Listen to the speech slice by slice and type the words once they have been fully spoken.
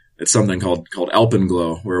it's something called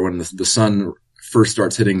alpenglow, where when the sun first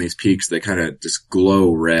starts hitting these peaks, they kind of just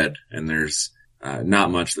glow red, and there's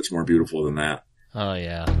not much that's more beautiful than that. Oh,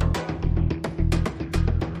 yeah.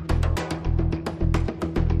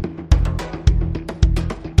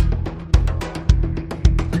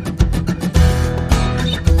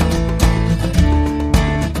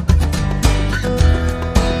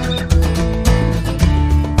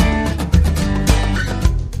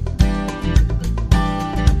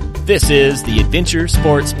 This is the Adventure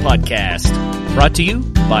Sports Podcast, brought to you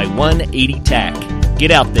by 180 TAC.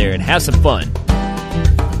 Get out there and have some fun.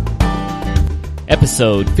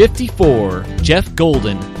 Episode 54, Jeff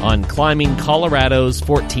Golden on climbing Colorado's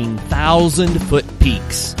 14,000-foot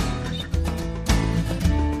peaks.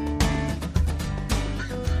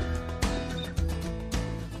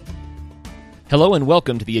 Hello and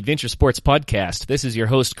welcome to the Adventure Sports Podcast. This is your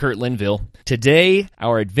host, Kurt Linville. Today,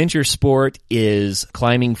 our adventure sport is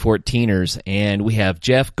climbing 14ers, and we have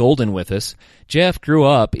Jeff Golden with us. Jeff grew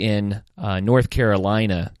up in North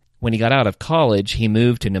Carolina. When he got out of college, he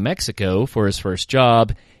moved to New Mexico for his first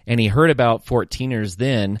job, and he heard about 14ers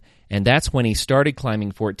then, and that's when he started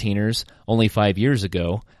climbing 14ers only 5 years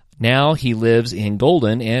ago. Now he lives in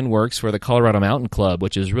Golden and works for the Colorado Mountain Club,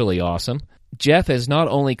 which is really awesome. Jeff has not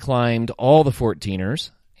only climbed all the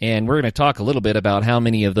 14ers, and we're going to talk a little bit about how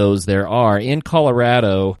many of those there are. In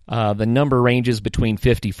Colorado, the number ranges between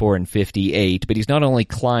 54 and 58, but he's not only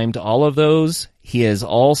climbed all of those, he has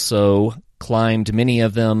also climbed many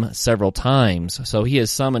of them several times. So he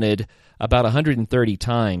has summited about 130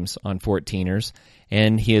 times on 14ers,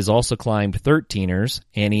 and he has also climbed 13ers,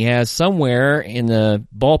 and he has somewhere in the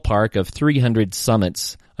ballpark of 300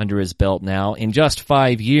 summits under his belt now in just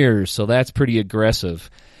 5 years, so that's pretty aggressive.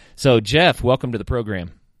 So, Jeff, welcome to the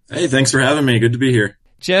program. Hey, thanks for having me. Good to be here.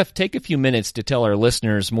 Jeff, take a few minutes to tell our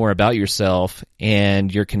listeners more about yourself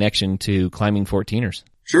and your connection to climbing 14ers.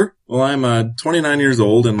 Sure. Well, I'm 29 years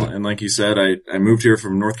old, and like you said, I moved here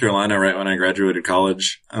from North Carolina right when I graduated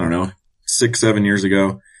college, 6-7 years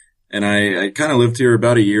ago, and I kind of lived here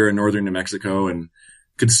about a year in northern New Mexico, and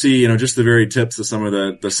could see, just the very tips of some of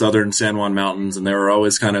the southern San Juan Mountains, and they were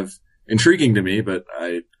always kind of intriguing to me, but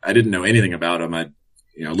I didn't know anything about them. I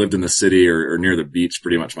lived in the city or near the beach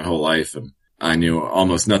pretty much my whole life, and I knew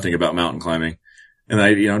almost nothing about mountain climbing. And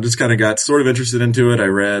I, just kind of got sort of interested into it. I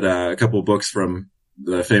read a couple of books from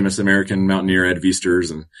the famous American mountaineer Ed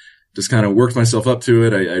Viesturs and just kind of worked myself up to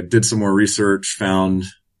it. I did some more research, found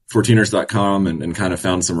 14ers.com and kind of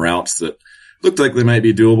found some routes that looked like they might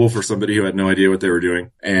be doable for somebody who had no idea what they were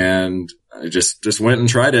doing. And I just went and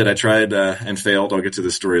tried it. I tried and failed. I'll get to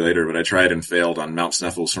this story later, but I tried and failed on Mount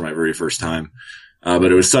Sneffels for my very first time.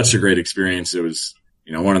 But it was such a great experience. It was,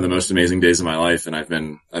 one of the most amazing days of my life, and I've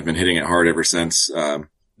been hitting it hard ever since.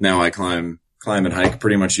 Now I climb and hike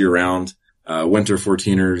pretty much year round. Winter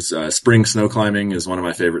 14ers, spring snow climbing is one of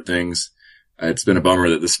my favorite things. It's been a bummer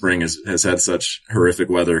that the spring has had such horrific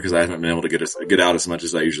weather because I haven't been able to get out as much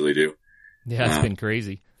as I usually do. Yeah, it's been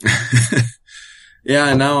crazy. Yeah,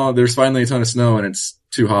 and now there's finally a ton of snow and it's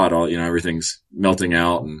too hot. Everything's melting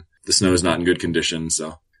out and the snow's not in good condition.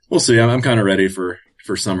 So we'll see. I'm kind of ready for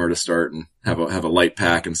summer to start and have a light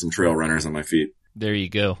pack and some trail runners on my feet. There you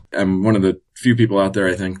go. I'm one of the few people out there,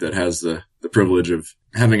 I think, that has the privilege of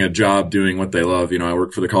having a job doing what they love. I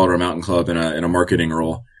work for the Colorado Mountain Club in a marketing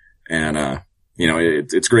role, and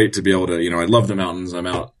it's great to be able to. I love the mountains. I'm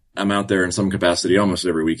out there in some capacity almost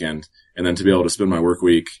every weekend, and then to be able to spend my work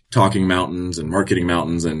week talking mountains and marketing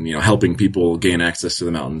mountains and, helping people gain access to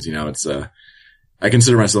the mountains. I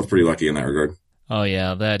consider myself pretty lucky in that regard. Oh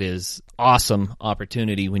yeah, that is awesome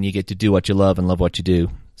opportunity when you get to do what you love and love what you do.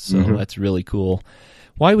 So That's really cool.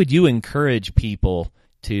 Why would you encourage people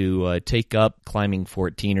to take up climbing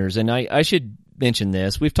 14ers? And I should mention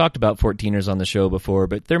this. We've talked about 14ers on the show before,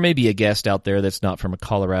 but there may be a guest out there that's not from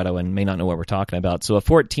Colorado and may not know what we're talking about. So a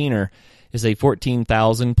 14er is a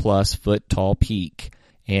 14,000 plus foot tall peak.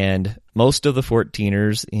 And most of the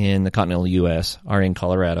 14ers in the continental U.S. are in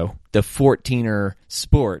Colorado. The 14er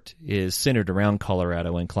sport is centered around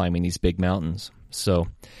Colorado and climbing these big mountains.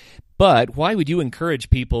 But why would you encourage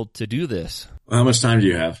people to do this? Well, how much time do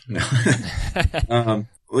you have? No.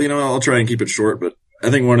 I'll try and keep it short, but I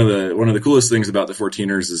think one of the coolest things about the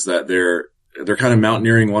 14ers is that they're kind of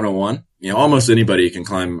mountaineering 101. Almost anybody can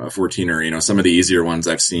climb a 14er. Some of the easier ones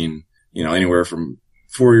I've seen, anywhere from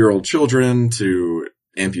 4-year-old children to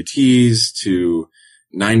amputees to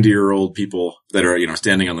 90-year-old people that are,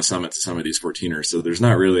 standing on the summits of some of these 14ers. So there's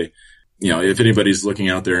not really, if anybody's looking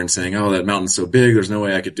out there and saying, oh, that mountain's so big, there's no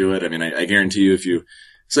way I could do it. I mean, I guarantee you if you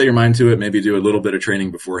set your mind to it, maybe do a little bit of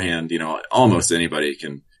training beforehand, almost anybody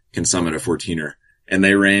can summit a 14er. And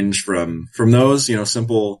they range from those,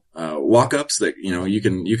 simple, walk-ups that,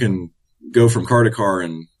 you can go from car to car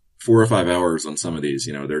in 4 or 5 hours on some of these,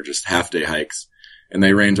 they're just half day hikes. And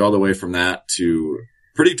they range all the way from that to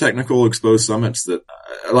pretty technical exposed summits that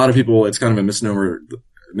a lot of people, it's kind of a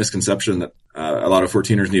misconception that a lot of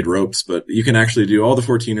 14ers need ropes, but you can actually do all the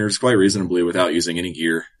 14ers quite reasonably without using any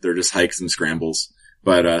gear. They're just hikes and scrambles.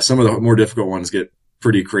 But some of the more difficult ones get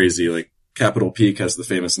pretty crazy. Like Capitol Peak has the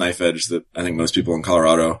famous knife edge that I think most people in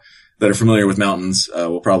Colorado that are familiar with mountains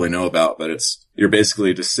will probably know about, but you're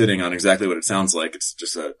basically just sitting on exactly what it sounds like. It's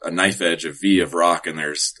just a knife edge, a V of rock, and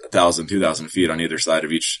there's 1,000, 2,000 feet on either side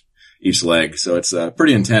of each leg. So it's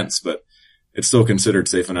pretty intense, but it's still considered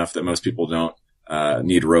safe enough that most people don't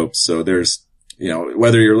need ropes. So there's,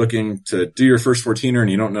 whether you're looking to do your first 14er and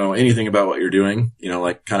you don't know anything about what you're doing,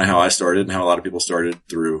 like kind of how I started and how a lot of people started,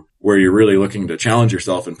 through where you're really looking to challenge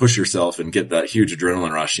yourself and push yourself and get that huge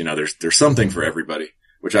adrenaline rush. There's something for everybody,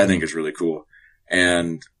 which I think is really cool.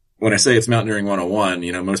 And when I say it's mountaineering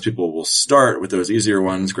 101, most people will start with those easier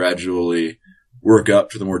ones, gradually work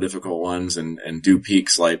up to the more difficult ones and do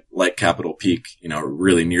peaks like Capitol Peak,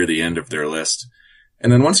 really near the end of their list.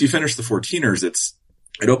 And then once you finish the 14ers,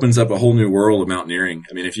 it opens up a whole new world of mountaineering.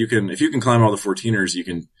 I mean, if you can climb all the 14ers, you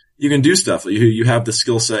can do stuff. You have the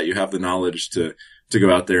skill set, you have the knowledge to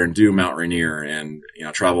go out there and do Mount Rainier and,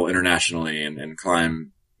 travel internationally and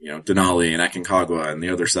climb, Denali and Aconcagua and the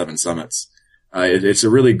other 7 summits. It's a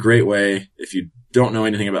really great way if you don't know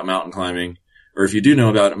anything about mountain climbing, or if you do know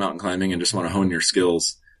about mountain climbing and just want to hone your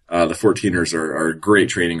skills. The 14ers are a great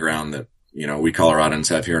training ground that, we Coloradans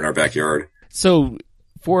have here in our backyard. So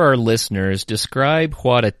for our listeners, describe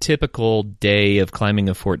what a typical day of climbing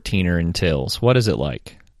a 14er entails. What is it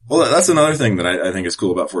like? Well, that's another thing that I think is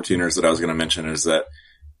cool about 14ers that I was going to mention, is that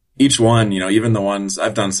each one, even the ones,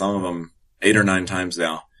 I've done some of them 8 or 9 times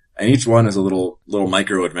now, and each one is a little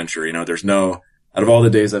micro adventure. There's no, out of all the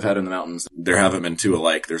days I've had in the mountains, there haven't been 2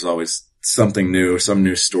 alike. There's always something new, some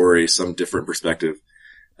new story, some different perspective.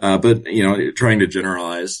 But, trying to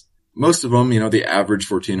generalize, most of them, the average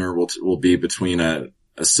 14er will be between a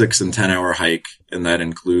 6 and 10 hour hike. And that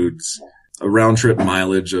includes a round trip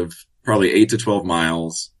mileage of probably 8 to 12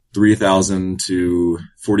 miles, 3,000 to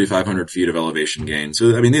 4,500 feet of elevation gain.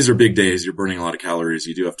 So, I mean, these are big days. You're burning a lot of calories.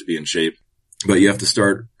 You do have to be in shape, but you have to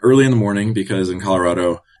start early in the morning because in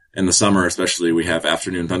Colorado, in the summer especially, we have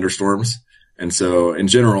afternoon thunderstorms. And so in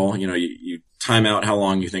general, you time out how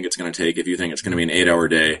long you think it's going to take. If you think it's going to be an 8-hour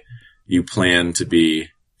day, you plan to be,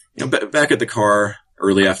 back at the car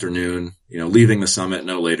early afternoon, leaving the summit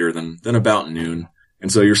no later than about noon.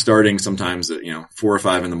 And so you're starting sometimes at, 4 or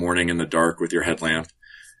 5 in the morning in the dark with your headlamp,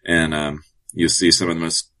 and you see some of the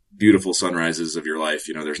most beautiful sunrises of your life.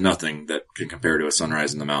 There's nothing that can compare to a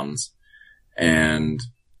sunrise in the mountains. And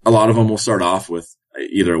a lot of them will start off with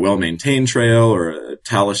either a well-maintained trail or a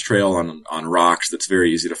talus trail on rocks that's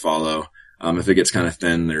very easy to follow. If it gets kind of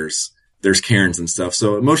thin, there's cairns and stuff.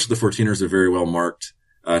 So most of the 14ers are very well marked,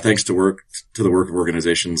 thanks to the work of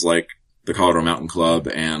organizations like the Colorado Mountain Club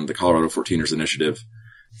and the Colorado 14ers Initiative.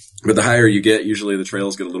 But the higher you get, usually the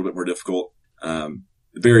trails get a little bit more difficult.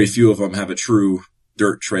 Very few of them have a true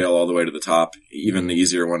dirt trail all the way to the top. Even the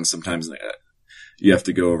easier ones, sometimes you have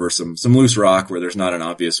to go over some loose rock where there's not an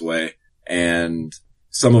obvious way. And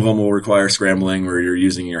some of them will require scrambling where you're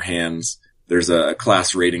using your hands. There's a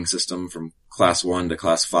class rating system from class 1 to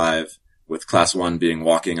class 5, with class 1 being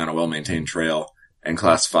walking on a well-maintained trail and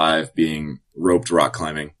class 5 being roped rock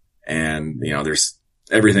climbing. And, there's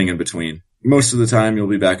everything in between. Most of the time you'll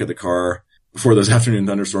be back at the car before those afternoon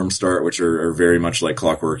thunderstorms start, which are very much like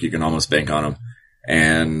clockwork. You can almost bank on them.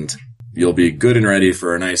 And you'll be good and ready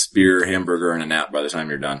for a nice beer, hamburger, and a nap by the time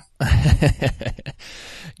you're done.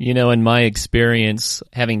 In my experience,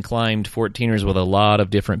 having climbed 14ers with a lot of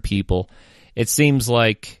different people, it seems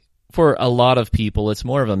like for a lot of people, it's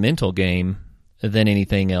more of a mental game than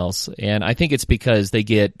anything else. And I think it's because they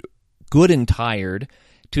get good and tired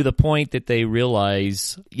to the point that they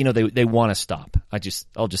realize, they want to stop.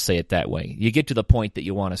 I'll just say it that way. You get to the point that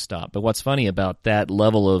you want to stop. But what's funny about that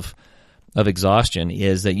level of exhaustion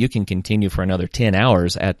is that you can continue for another 10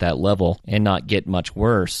 hours at that level and not get much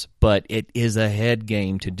worse. But it is a head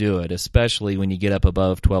game to do it, especially when you get up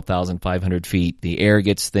above 12,500 feet. The air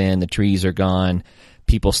gets thin, the trees are gone,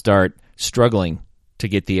 people start struggling to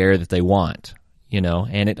get the air that they want.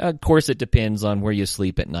 And of course it depends on where you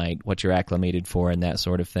sleep at night, what you're acclimated for and that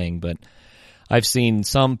sort of thing. But I've seen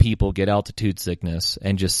some people get altitude sickness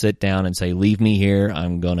and just sit down and say, leave me here,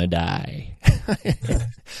 I'm gonna die.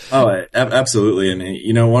 Oh, absolutely.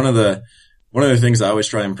 And one of the one of the things I always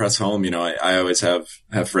try and press home, I always have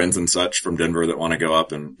friends and such from Denver that want to go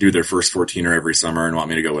up and do their first 14er every summer and want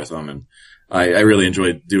me to go with them. And I really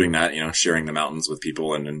enjoy doing that, sharing the mountains with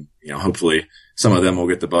people and hopefully some of them will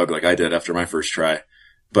get the bug like I did after my first try.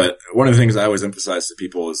 But one of the things I always emphasize to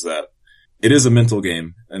people is that it is a mental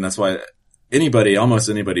game. And that's why almost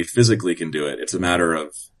anybody physically can do it. It's a matter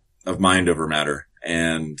of mind over matter.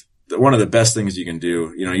 And one of the best things you can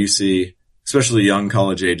do, you see, especially young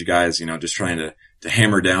college age guys, just trying to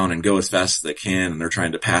hammer down and go as fast as they can. And they're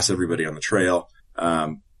trying to pass everybody on the trail.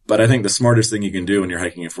 But I think the smartest thing you can do when you're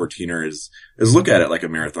hiking a 14er is look at it like a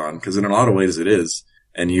marathon, because in a lot of ways it is.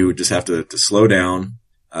 And you just have to slow down,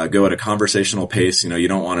 go at a conversational pace. You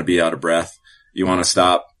don't want to be out of breath. You want to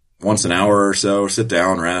stop once an hour or so, sit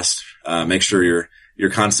down, rest, make sure you're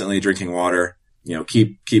constantly drinking water.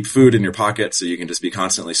 Keep food in your pocket so you can just be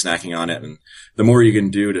constantly snacking on it. And the more you can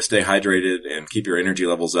do to stay hydrated and keep your energy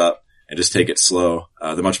levels up and just take it slow,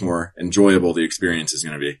 the much more enjoyable the experience is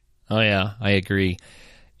going to be. Oh yeah, I agree.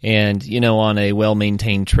 And, on a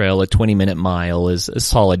well-maintained trail, a 20-minute mile is a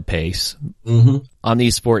solid pace. Mm-hmm. On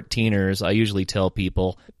these 14ers, I usually tell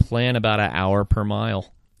people, plan about an hour per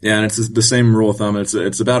mile. Yeah, and it's the same rule of thumb.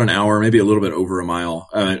 It's about an hour, maybe a little bit over a mile,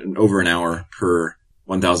 over an hour per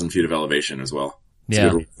 1,000 feet of elevation as well. It's a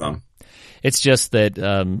good rule of thumb. It's just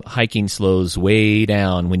that hiking slows way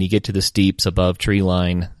down when you get to the steeps above tree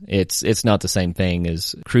line. It's not the same thing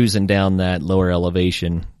as cruising down that lower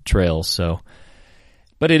elevation trail.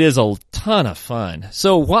 But it is a ton of fun.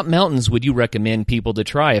 So what mountains would you recommend people to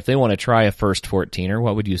try if they want to try a first 14er?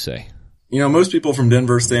 What would you say? Most people from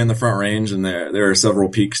Denver stay in the Front Range, and there are several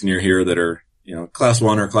peaks near here that are, class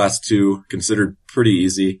 1 or class 2, considered pretty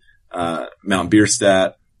easy. Mount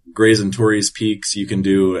Bierstadt, Grays and Torreys peaks you can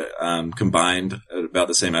do combined at about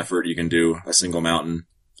the same effort. You can do a single mountain.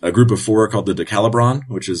 A group of 4 called the Decalibron,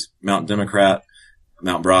 which is Mount Democrat,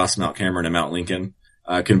 Mount Bross, Mount Cameron, and Mount Lincoln.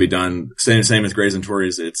 Can be done same as Grays and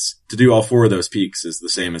Torreys. It's to do all 4 of those peaks is the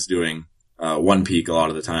same as doing one peak a lot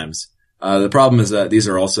of the times. The problem is that these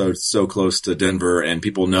are also so close to Denver, and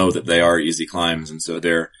people know that they are easy climbs, and so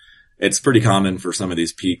it's pretty common for some of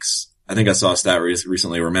these peaks. I think I saw a stat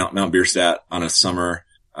recently where Mount Bierstadt on a summer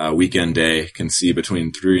weekend day can see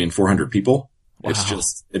between 300 and 400 people. Wow.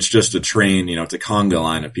 It's just a train, it's a conga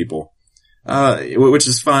line of people, which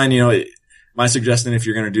is fine. My suggestion, if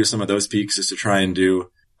you're going to do some of those peaks, is to try and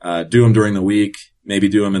do them during the week, maybe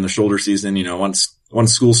do them in the shoulder season.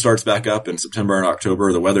 Once school starts back up in September and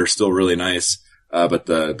October, the weather's still really nice, but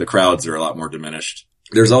the crowds are a lot more diminished.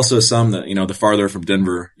 There's also some that, the farther from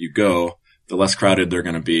Denver you go, the less crowded they're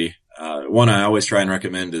going to be. One I always try and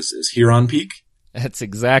recommend is Huron Peak. That's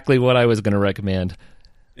exactly what I was going to recommend.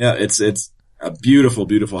 Yeah, it's a beautiful,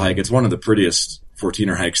 beautiful hike. It's one of the prettiest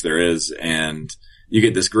 14er hikes there is, and you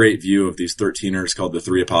get this great view of these 13ers called the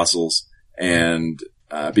Three Apostles. And,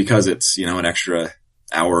 because it's, an extra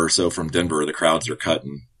hour or so from Denver, the crowds are cut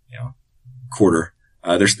in, quarter.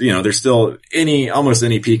 There's still almost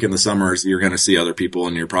any peak in the summers, you're going to see other people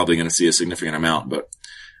and you're probably going to see a significant amount. But,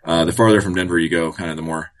 the farther from Denver you go, kind of the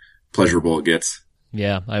more pleasurable it gets.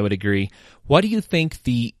 Yeah, I would agree. What do you think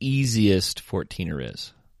the easiest 14er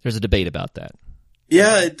is? There's a debate about that.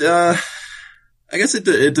 Yeah, I guess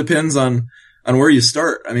it depends on where you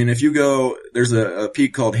start. I mean, if you go, there's a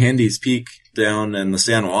peak called Handy's Peak down in the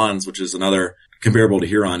San Juans, which is another comparable to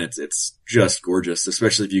Huron. It's just gorgeous,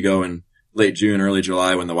 especially if you go in late June, early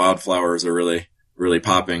July when the wildflowers are really, really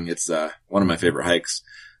popping. It's, one of my favorite hikes.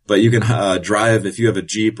 But you can, drive, if you have a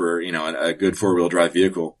Jeep or, a good 4-wheel drive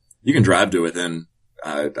vehicle, you can drive to within,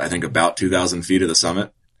 I think about 2,000 feet of the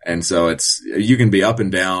summit. And so you can be up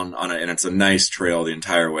and down and it's a nice trail the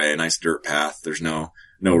entire way, a nice dirt path. There's no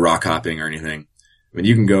rock hopping or anything. I mean,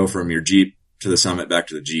 you can go from your Jeep to the summit back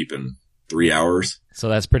to the Jeep in 3 hours. So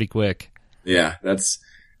that's pretty quick. Yeah, that's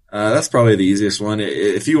probably the easiest one.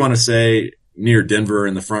 If you want to say near Denver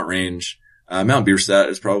in the Front Range, Mount Bierstadt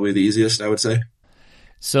is probably the easiest, I would say.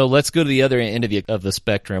 So let's go to the other end of the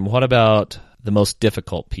spectrum. What about the most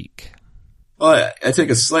difficult peak? Well, I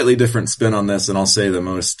take a slightly different spin on this, and I'll say the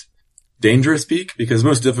most dangerous peak, because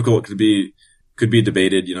most difficult could be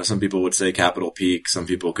debated. Some people would say Capitol Peak, some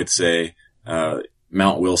people could say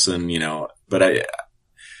Mount Wilson, but it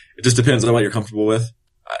just depends on what you're comfortable with.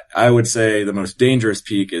 I would say the most dangerous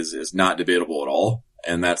peak is not debatable at all,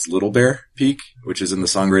 and that's Little Bear Peak, which is in the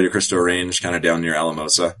Sangre de Cristo Range, kind of down near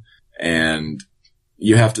Alamosa. And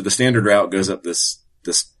the standard route goes up this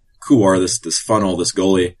couloir, this funnel, this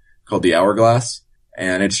gully called the Hourglass.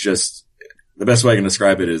 And it's just, the best way I can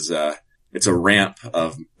describe it is, it's a ramp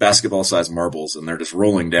of basketball-sized marbles, and they're just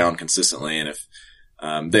rolling down consistently. And if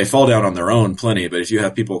they fall down on their own, plenty. But if you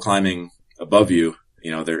have people climbing above you,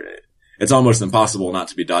 it's almost impossible not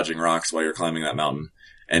to be dodging rocks while you're climbing that mountain.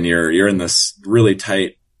 And you're in this really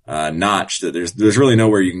tight, notch that there's really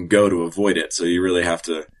nowhere you can go to avoid it. So you really have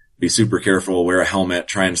to be super careful, wear a helmet,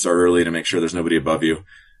 try and start early to make sure there's nobody above you.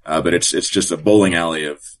 But it's just a bowling alley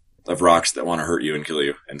of rocks that want to hurt you and kill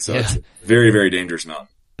you. And so it's a very, very dangerous mountain.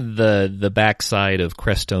 The backside of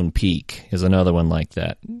Crestone Peak is another one like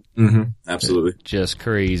that. Mm-hmm. Absolutely. Just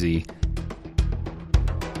crazy.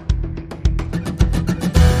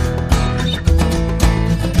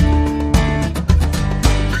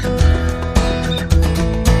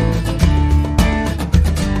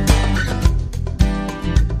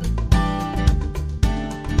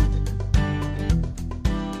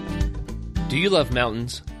 Do you love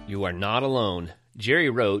mountains? You are not alone. Jerry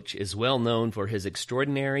Roach is well known for his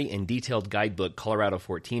extraordinary and detailed guidebook, Colorado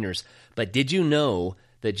 14ers, but did you know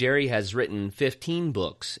that Jerry has written 15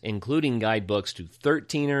 books, including guidebooks to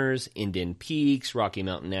 13ers, Indian Peaks, Rocky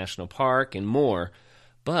Mountain National Park, and more?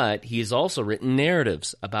 But he has also written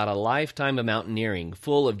narratives about a lifetime of mountaineering,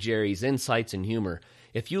 full of Jerry's insights and humor.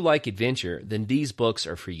 If you like adventure, then these books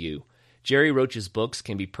are for you. Jerry Roach's books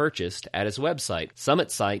can be purchased at his website,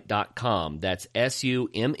 summitsight.com. That's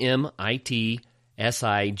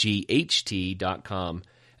SUMMITSIGHT.com,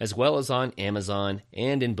 as well as on Amazon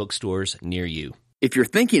and in bookstores near you. If you're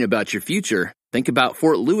thinking about your future, think about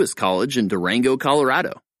Fort Lewis College in Durango,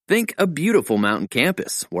 Colorado. Think a beautiful mountain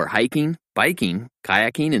campus where hiking, biking,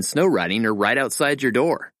 kayaking, and snow riding are right outside your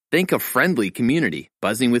door. Think a friendly community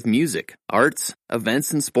buzzing with music, arts,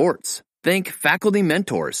 events, and sports. Think faculty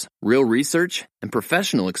mentors, real research, and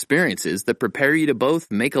professional experiences that prepare you to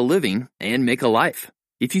both make a living and make a life.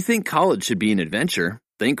 If you think college should be an adventure,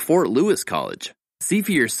 think Fort Lewis College. See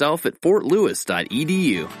for yourself at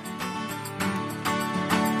fortlewis.edu.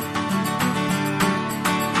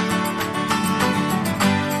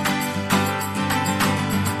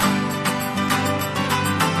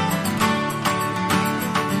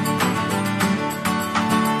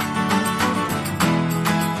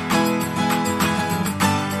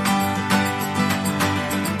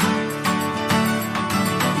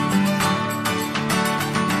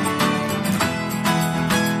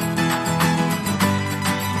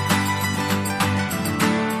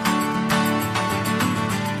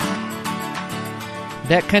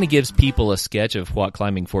 That kind of gives people a sketch of what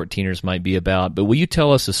climbing 14ers might be about, but will you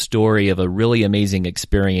tell us a story of a really amazing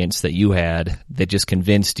experience that you had that just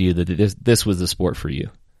convinced you that this was the sport for you?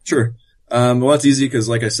 Sure. Well, it's easy because,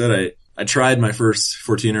 like I said, I tried my first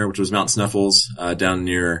 14er, which was Mount Snuffles, down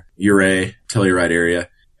near Ouray, Telluride area.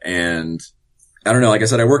 And I don't know, like I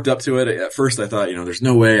said, I worked up to it. At first I thought, there's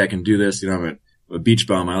no way I can do this. I'm a beach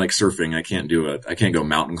bum. I like surfing. I can't go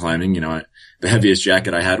mountain climbing. The heaviest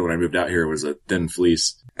jacket I had when I moved out here was a thin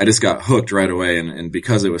fleece. I just got hooked right away. And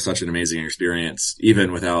because it was such an amazing experience,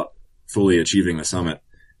 even without fully achieving the summit,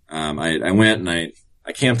 I went and I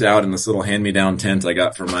camped out in this little hand-me-down tent I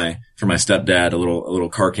got from my stepdad, a little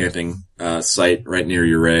car camping, site right near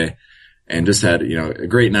Ouray, and just had, a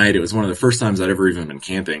great night. It was one of the first times I'd ever even been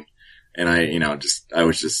camping. And I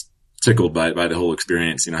was just tickled by the whole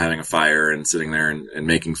experience, having a fire and sitting there and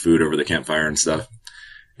making food over the campfire and stuff.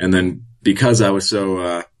 And then because I was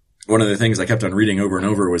so, one of the things I kept on reading over and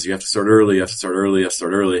over was you have to start early, you have to start early, you have to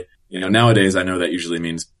start early. Nowadays I know that usually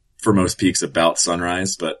means for most peaks about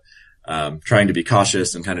sunrise, but, trying to be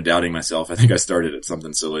cautious and kind of doubting myself. I think I started at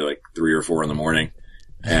something silly like 3 or 4 in the morning.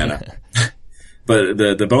 And, but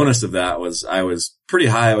the bonus of that was I was pretty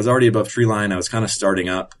high. I was already above tree line. I was kind of starting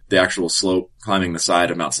up the actual slope, climbing the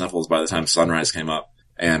side of Mount Snuffles by the time sunrise came up.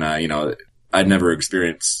 And, I'd never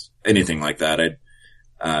experienced anything like that.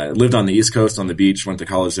 I lived on the East Coast on the beach, went to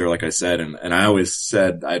college there, like I said, and I always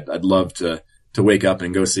said I'd love to wake up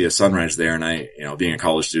and go see a sunrise there. And being a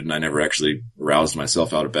college student, I never actually roused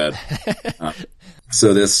myself out of bed.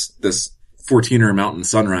 So this 14er mountain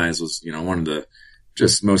sunrise was, one of the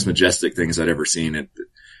just most majestic things I'd ever seen.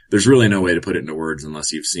 There's really no way to put it into words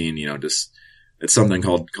unless you've seen, it's something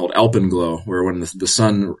called alpenglow, where when the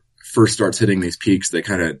sun first starts hitting these peaks, they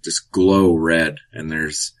kind of just glow red, and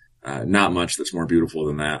there's not much that's more beautiful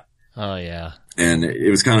than that. Oh yeah. And it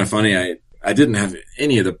was kind of funny. I didn't have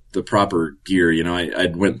any of the proper gear. I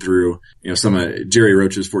went through, some of Jerry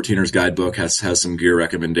Roach's 14ers guidebook has some gear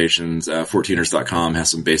recommendations. 14ers.com has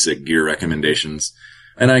some basic gear recommendations.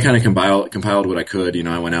 And I kind of compiled what I could.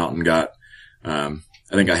 I went out and got, I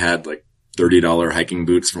think I had like $30 hiking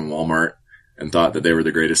boots from Walmart and thought that they were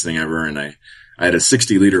the greatest thing ever. And I had a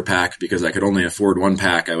 60-liter pack because I could only afford one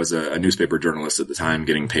pack. I was a newspaper journalist at the time,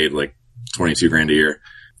 getting paid like $22,000 a year.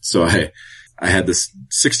 So I had this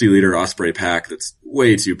 60-liter Osprey pack that's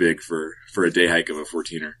way too big for a day hike of a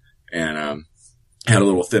 14er. and had a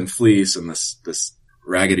little thin fleece and this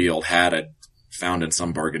raggedy old hat I'd found in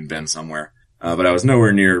some bargain bin somewhere. But I was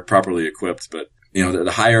nowhere near properly equipped. But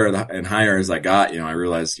the higher and higher as I got, I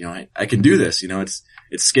realized, I can do this.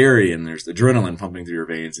 It's scary, and there's adrenaline pumping through your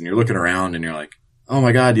veins, and you're looking around and you're like, oh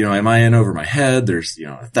my God, am I in over my head? There's,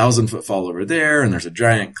 1,000-foot fall over there, and there's a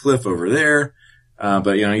giant cliff over there.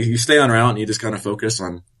 But you stay on route and you just kind of focus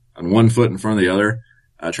on one foot in front of the other.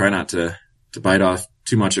 Try not to bite off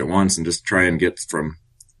too much at once, and just try and get from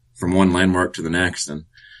one landmark to the next. And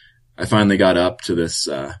I finally got up to this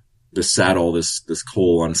saddle, this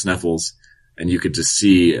col on Sneffels, and you could just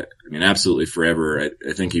see, absolutely forever.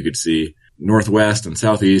 I think you could see northwest and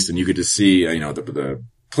southeast, and you could just see, the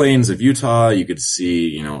plains of Utah. You could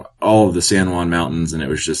see, all of the San Juan Mountains, and it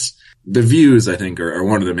was just, the views, I think, are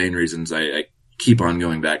one of the main reasons I keep on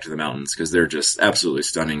going back to the mountains, because they're just absolutely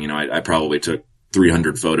stunning. I probably took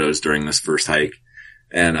 300 photos during this first hike.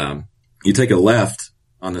 And you take a left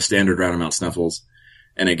on the standard route of Mount Sneffels,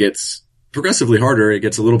 and it gets progressively harder. It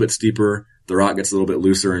gets a little bit steeper. The rock gets a little bit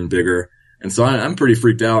looser and bigger. And so I'm pretty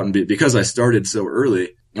freaked out. And because I started so early,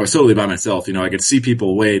 I was totally by myself. I could see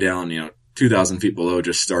people way down, 2,000 feet below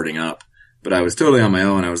just starting up. But I was totally on my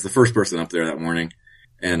own. I was the first person up there that morning.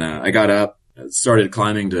 And I got up, started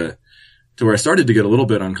climbing to where I started to get a little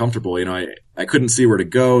bit uncomfortable. I couldn't see where to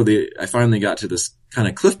go. I finally got to this kind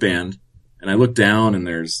of cliff band, and I looked down, and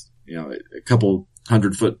there's, a couple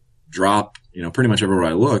 100-foot drop, pretty much everywhere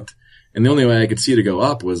I looked. And the only way I could see to go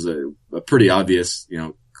up was a pretty obvious,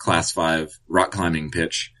 class 5 rock climbing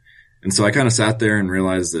pitch. And so I kind of sat there and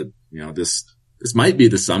realized that, this might be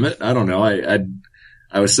the summit. I don't know.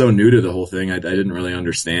 I was so new to the whole thing. I didn't really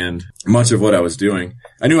understand much of what I was doing.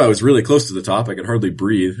 I knew I was really close to the top. I could hardly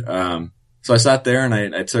breathe. So I sat there and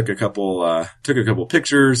I took a couple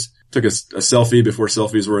pictures, took a selfie before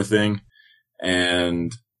selfies were a thing,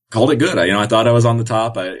 and called it good. I thought I was on the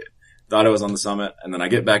top. I thought I was on the summit, and then I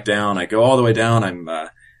get back down. I go all the way down.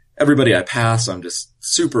 Everybody I pass, I'm just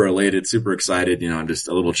super elated, super excited. I'm just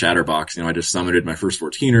a little chatterbox. I just summited my first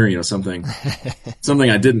 14er, something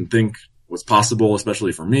I didn't think was possible,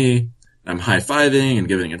 especially for me. I'm high-fiving and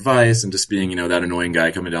giving advice and just being, that annoying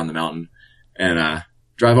guy coming down the mountain. And,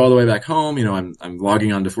 drive all the way back home. I'm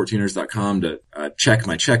logging onto 14ers.com to, check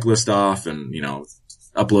my checklist off and,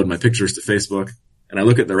 upload my pictures to Facebook. And I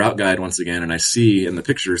look at the route guide once again, and I see in the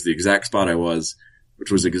pictures the exact spot I was,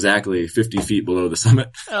 which was exactly 50 feet below the summit.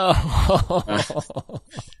 Oh.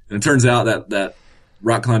 And it turns out that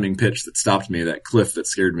rock climbing pitch that stopped me, that cliff that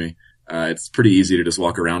scared me, it's pretty easy to just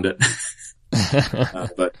walk around it.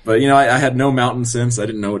 But I had no mountain sense. I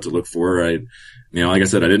didn't know what to look for. Like I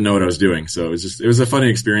said, I didn't know what I was doing. So it was a funny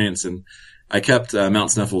experience. And I kept Mount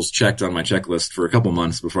Sneffels checked on my checklist for a couple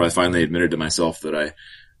months before I finally admitted to myself that I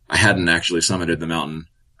hadn't actually summited the mountain.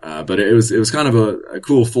 But it was kind of a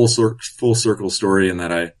cool full circle story in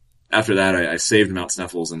that after that I saved Mount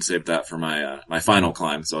Sneffels and saved that for my final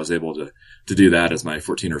climb. So I was able to do that as my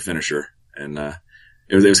 14er finisher. And,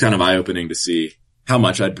 it was kind of eye-opening to see how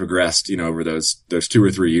much I'd progressed, over those 2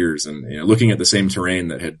 or 3 years, and, looking at the same terrain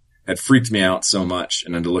that had freaked me out so much,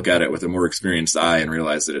 and then to look at it with a more experienced eye and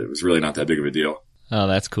realize that it was really not that big of a deal. Oh,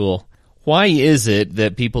 that's cool. Why is it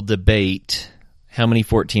that people debate how many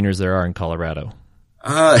 14ers there are in Colorado?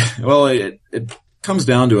 Well, it comes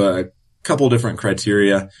down to a couple different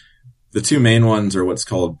criteria. The two main ones are what's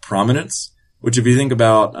called prominence, which if you think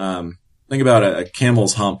about a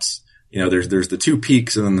camel's humps, there's the two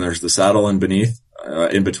peaks and then there's the saddle in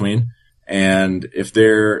between. And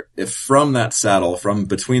if from that saddle, from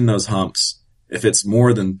between those humps, if it's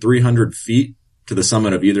more than 300 feet to the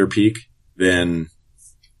summit of either peak, then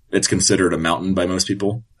it's considered a mountain by most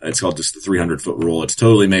people. It's called just the 300-foot rule. It's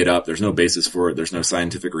totally made up. There's no basis for it. There's no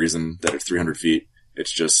scientific reason that it's 300 feet.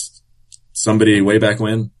 It's just somebody way back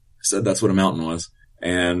when said that's what a mountain was.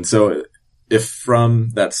 And so if from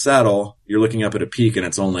that saddle, you're looking up at a peak and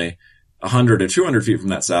it's only 100 or 200 feet from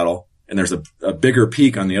that saddle, and there's a bigger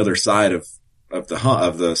peak on the other side of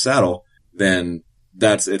the saddle, then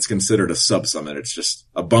it's considered a subsummit. It's just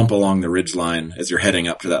a bump along the ridge line as you're heading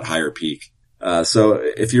up to that higher peak. So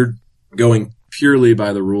if you're going purely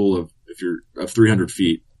by the rule of 300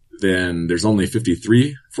 feet, then there's only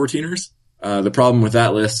 53 14ers. The problem with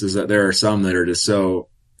that list is that there are some that are just so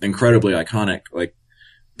incredibly iconic, like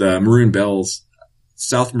the Maroon Bells.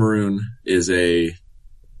 South Maroon is a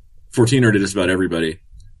 14er to just about everybody.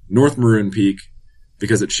 North Maroon Peak,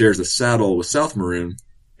 because it shares a saddle with South Maroon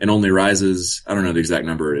and only rises, I don't know the exact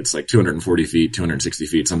number, it's like 240 feet, 260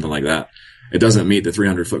 feet, something like that. It doesn't meet the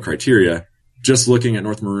 300-foot criteria. Just looking at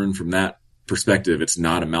North Maroon from that perspective, it's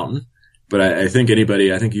not a mountain. But I think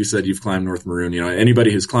I think you said you've climbed North Maroon,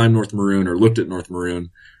 anybody who's climbed North Maroon or looked at North Maroon,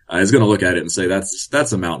 is going to look at it and say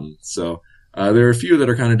that's a mountain. So, there are a few that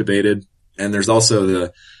are kind of debated. And there's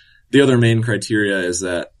also the other main criteria is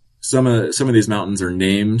that some of these mountains are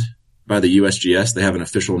named by the USGS. They have an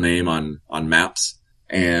official name on maps.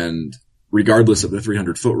 And regardless of the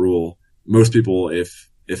 300-foot rule, most people, if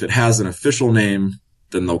it has an official name,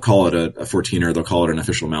 then they'll call it a 14er. They'll call it an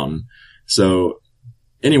official mountain. So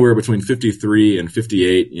anywhere between 53 and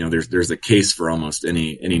 58, there's a case for almost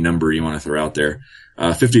any number you want to throw out there.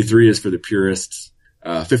 53 is for the purists.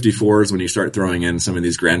 54 is when you start throwing in some of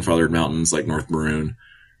these grandfathered mountains like North Maroon.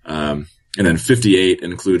 And then 58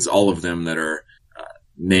 includes all of them that are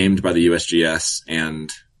named by the USGS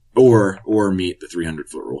or meet the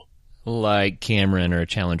 300-foot rule. Like Cameron or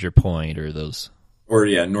Challenger Point or those. Or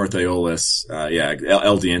North Aeolus,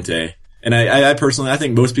 El Diente. And I personally, I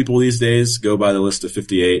think most people these days go by the list of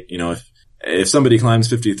 58. If somebody climbs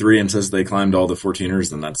 53 and says they climbed all the 14ers,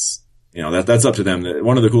 then that's up to them.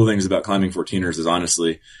 One of the cool things about climbing 14ers is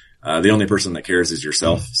honestly, the only person that cares is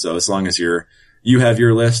yourself. So as long as you have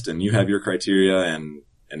your list and you have your criteria and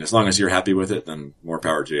as long as you're happy with it, then more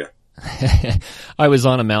power to you. I was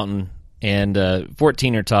on a mountain and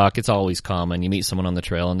 14er talk, it's always common. You meet someone on the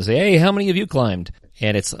trail and they say, "Hey, how many have you climbed?"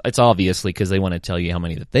 And it's obviously because they want to tell you how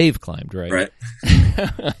many that they've climbed, right? Right.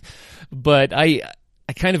 But I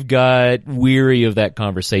kind of got weary of that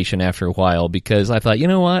conversation after a while because I thought, you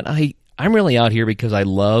know what? I'm really out here because I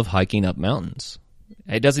love hiking up mountains.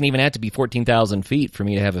 It doesn't even have to be 14,000 feet for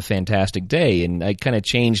me to have a fantastic day. And I kind of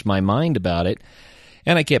changed my mind about it.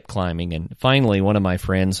 And I kept climbing. And finally, one of my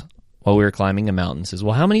friends, while we were climbing a mountain, says,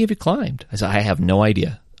 "Well, how many have you climbed?" I said, "I have no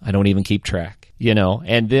idea. I don't even keep track."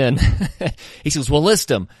 And then he says, "Well, list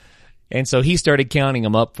them." And so he started counting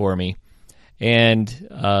them up for me. And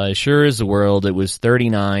sure as the world, it was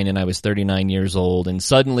 39, and I was 39 years old. And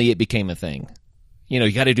suddenly it became a thing.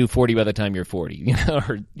 You got to do 40 by the time you're 40,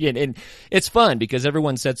 and it's fun because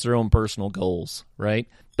everyone sets their own personal goals, right?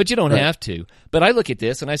 But you don't have to. But I look at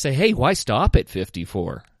this and I say, hey, why stop at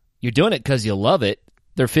 54? You're doing it because you love it.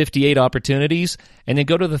 There are 58 opportunities, and then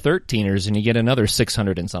go to the 13ers and you get another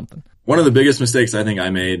 600 and something. One of the biggest mistakes I think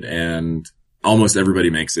I made, and almost everybody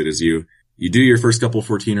makes it, is you do your first couple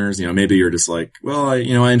 14ers, maybe you're just like, well, I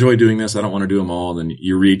enjoy doing this. I don't want to do them all. Then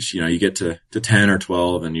you reach, you get to 10 or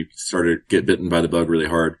 12 and you start to get bitten by the bug really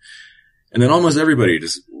hard. And then almost everybody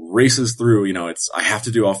just races through, I have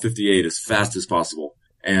to do all 58 as fast as possible.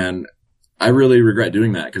 And I really regret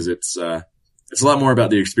doing that because it's a lot more about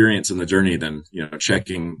the experience and the journey than,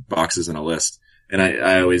 checking boxes in a list. And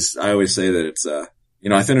I always say that it's,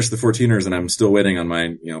 I finished the 14ers and I'm still waiting on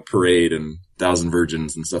my, parade and 1,000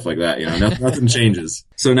 virgins and stuff like that. Nothing changes.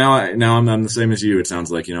 So now I'm the same as you. It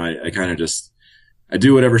sounds like, I kind of just, I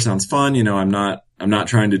do whatever sounds fun. I'm not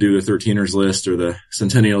trying to do the 13ers list or the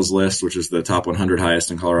Centennials list, which is the top 100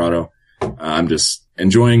 highest in Colorado. I'm just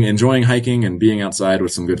enjoying hiking and being outside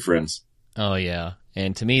with some good friends. Oh yeah.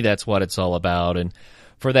 And to me, that's what it's all about. And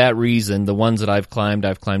for that reason, the ones that I've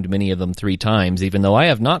climbed many of them 3 times, even though I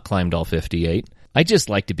have not climbed all 58. I just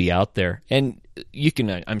like to be out there. And you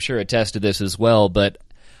can, I'm sure, attest to this as well, but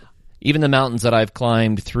even the mountains that I've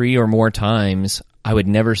climbed 3 or more times, I would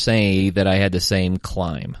never say that I had the same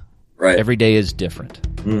climb. Right. Every day is different.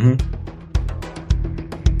 Mm-hmm.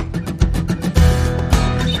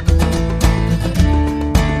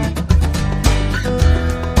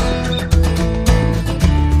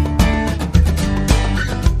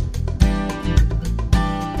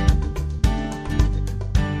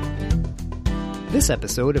 This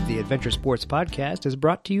episode of the Adventure Sports Podcast is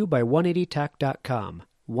brought to you by 180tac.com.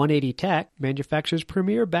 180tac manufactures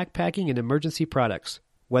premier backpacking and emergency products.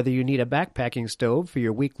 Whether you need a backpacking stove for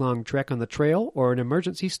your week-long trek on the trail or an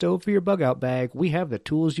emergency stove for your bug-out bag, we have the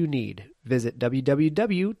tools you need. Visit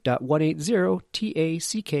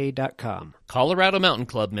www.180tack.com. Colorado Mountain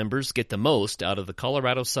Club members get the most out of the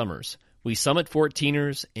Colorado summers. We summit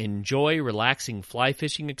 14ers, enjoy relaxing fly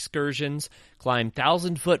fishing excursions, climb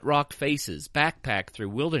 1,000-foot rock faces, backpack through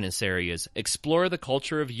wilderness areas, explore the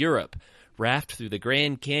culture of Europe, raft through the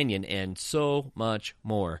Grand Canyon, and so much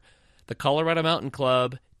more. The Colorado Mountain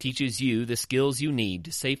Club teaches you the skills you need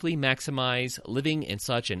to safely maximize living in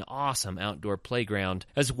such an awesome outdoor playground,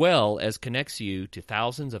 as well as connects you to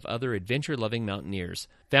thousands of other adventure-loving mountaineers.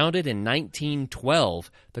 Founded in 1912,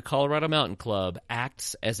 the Colorado Mountain Club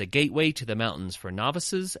acts as a gateway to the mountains for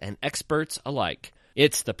novices and experts alike.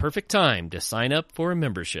 It's the perfect time to sign up for a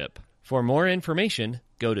membership. For more information,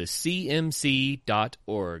 go to cmc.org.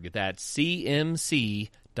 That's cmc.org.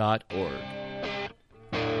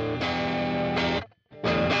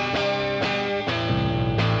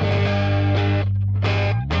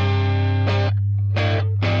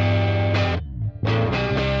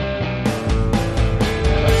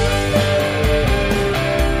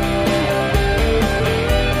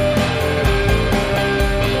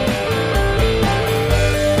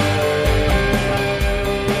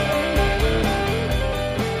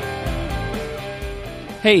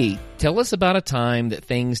 Hey, tell us about a time that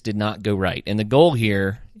things did not go right. And the goal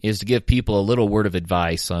here is to give people a little word of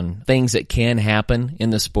advice on things that can happen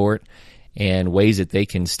in the sport and ways that they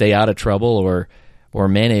can stay out of trouble or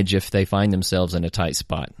manage if they find themselves in a tight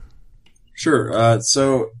spot. Sure.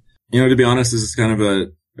 So, to be honest, this is kind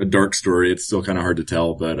of a dark story. It's still kind of hard to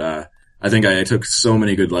tell, but I think I took so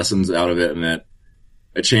many good lessons out of it, and that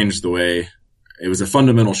it changed the way. It was a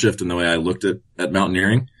fundamental shift in the way I looked at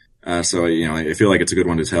mountaineering. So, I feel like it's a good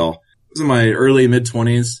one to tell. It was in my early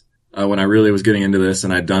mid-20s when I really was getting into this,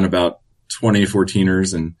 and I'd done about 20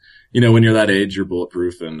 14ers. And, when you're that age, you're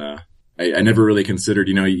bulletproof. And I never really considered,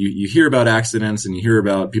 you hear about accidents and you hear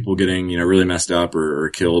about people getting, really messed up or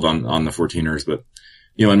killed on the 14ers. But,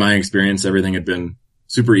 in my experience, everything had been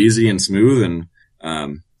super easy and smooth. And,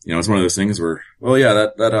 it's one of those things where, well, yeah,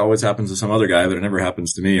 that always happens to some other guy, but it never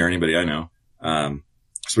happens to me or anybody I know.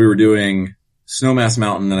 So we were doing Snowmass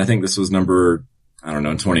Mountain, and I think this was number,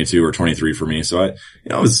 22 or 23 for me. So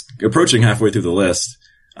I was approaching halfway through the list,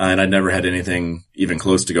 and I'd never had anything even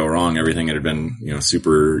close to go wrong. Everything had been,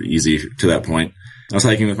 super easy to that point. I was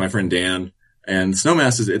hiking with my friend Dan, and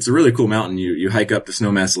Snowmass it's a really cool mountain. You hike up to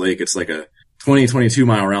Snowmass Lake. It's like a 22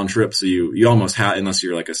 mile round trip. So you almost have, unless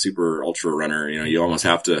you're like a super ultra runner, you almost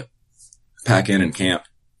have to pack in and camp.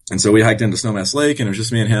 And so we hiked into Snowmass Lake, and it was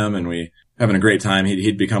just me and him, and we having a great time.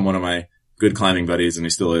 He'd become one of my good climbing buddies, and he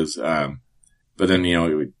still is. But then,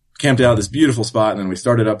 we camped out this beautiful spot, and then we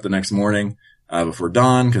started up the next morning, before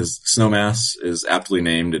dawn, because Snowmass is aptly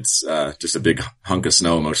named. It's, just a big hunk of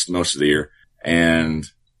snow most of the year. And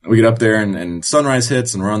we get up there and sunrise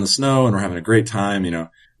hits, and we're on the snow, and we're having a great time.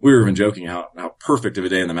 We were even joking how perfect of a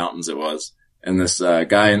day in the mountains it was. And this,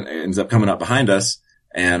 guy ends up coming up behind us,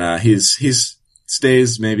 and, he's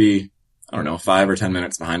stays maybe, 5 or 10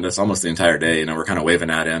 minutes behind us almost the entire day. We're kind of waving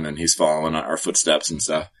at him, and he's following our footsteps and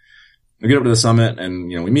stuff. We get up to the summit, and,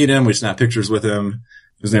 we meet him. We snap pictures with him.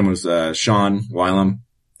 His name was Sean Wylam.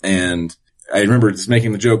 And I remember just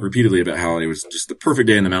making the joke repeatedly about how it was just the perfect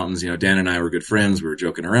day in the mountains. Dan and I were good friends. We were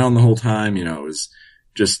joking around the whole time. It was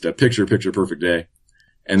just a picture perfect day.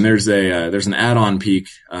 And there's an add-on peak,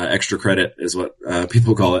 extra credit is what,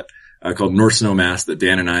 people call it, called North Snowmass that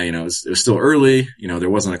Dan and I, it was still early. There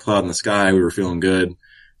wasn't a cloud in the sky. We were feeling good.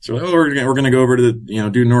 So we're going to go over to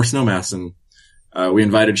do North Snowmass. And, we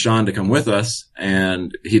invited Sean to come with us,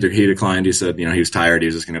 and he declined. He said, he was tired. He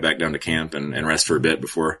was just going to back down to camp and rest for a bit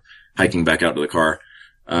before hiking back out to the car.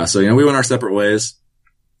 So, we went our separate ways,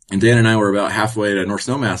 and Dan and I were about halfway to North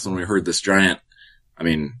Snowmass when we heard this giant,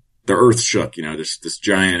 the earth shook, this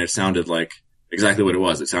giant, it sounded like exactly what it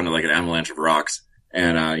was. It sounded like an avalanche of rocks.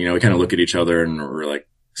 And, we kind of look at each other and we're like,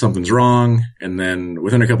 something's wrong. And then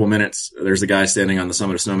within a couple minutes, there's a guy standing on the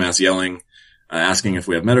summit of Snowmass yelling, asking if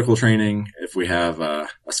we have medical training, if we have a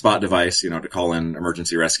spot device, to call in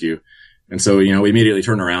emergency rescue. And so, we immediately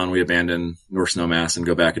turn around, we abandon North Snowmass and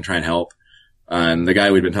go back and try and help. And the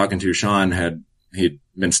guy we'd been talking to, Sean, he'd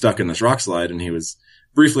been stuck in this rock slide, and he was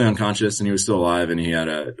briefly unconscious, and he was still alive, and he had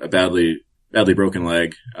a badly broken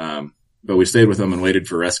leg. But we stayed with him and waited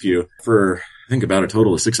for rescue for, I think, about a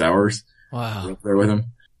total of 6 hours. Wow. We were up there with him.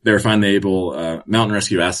 They were finally able, Mountain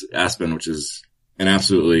Rescue Aspen, which is an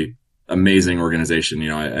absolutely amazing organization.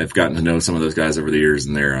 I've gotten to know some of those guys over the years,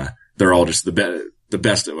 and they're all just the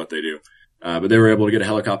best at what they do. But they were able to get a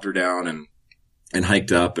helicopter down and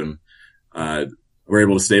hiked up, and, were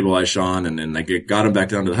able to stabilize Sean, and they got him back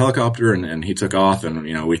down to the helicopter, and he took off, and,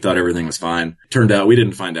 we thought everything was fine. Turned out we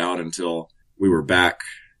didn't find out until we were back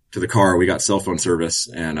to the car. We got cell phone service,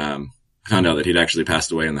 and, found out that he'd actually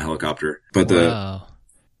passed away in the helicopter. But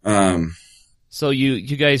wow. So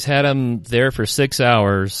you guys had him there for 6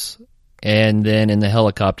 hours, and then in the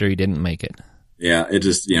helicopter he didn't make it. Yeah, it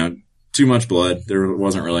just, too much blood. There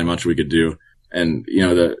wasn't really much we could do. And,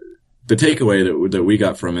 the takeaway that we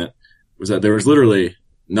got from it was that there was literally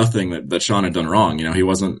nothing that Sean had done wrong. He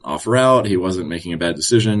wasn't off route. He wasn't making a bad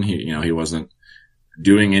decision. He wasn't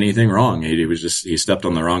doing anything wrong. He stepped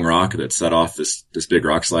on the wrong rock that set off this big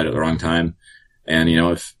rock slide at the wrong time. And,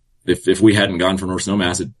 if we hadn't gone for North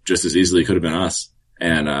Snowmass, it just as easily could have been us.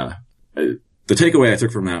 And, the takeaway I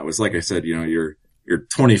took from that was, like I said, you're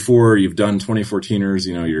 24, you've done 20 14ers,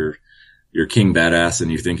 you're king badass,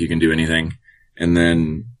 and you think you can do anything. And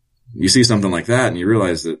then you see something like that, and you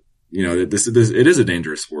realize that, it is a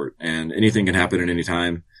dangerous sport, and anything can happen at any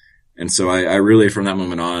time. And so I really, from that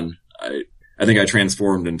moment on, I think I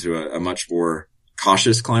transformed into a much more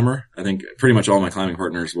cautious climber. I think pretty much all my climbing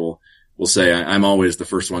partners will say I'm always the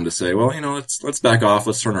first one to say, well, let's back off,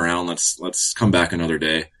 let's turn around, let's come back another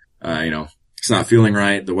day. It's not feeling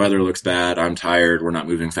right, the weather looks bad, I'm tired, we're not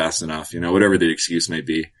moving fast enough, whatever the excuse may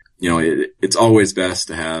be. it's always best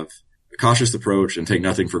to have a cautious approach and take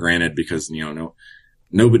nothing for granted because,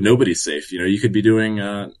 nobody's safe. You could be doing,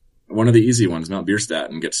 one of the easy ones, Mount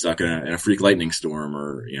Bierstadt, and get stuck in a freak lightning storm,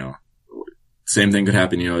 or, same thing could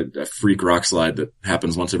happen, a freak rock slide that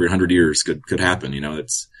happens once every 100 years could happen.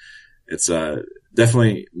 It's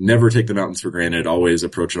definitely never take the mountains for granted. Always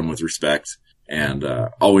approach them with respect, and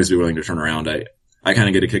always be willing to turn around. I kind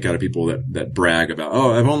of get a kick out of people that brag about,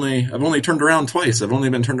 oh, I've only turned around twice. I've only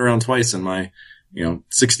been turned around twice in my,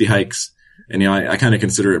 60 hikes. And, I kind of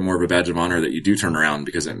consider it more of a badge of honor that you do turn around,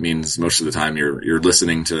 because it means most of the time you're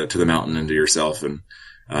listening to the mountain and to yourself, and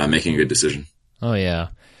making a good decision. Oh yeah.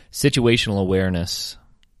 Situational awareness.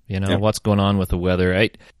 Yep. What's going on with the weather.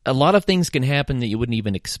 A lot of things can happen that you wouldn't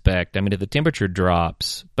even expect. I mean, if the temperature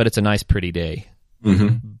drops, but it's a nice, pretty day,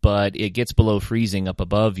 but it gets below freezing up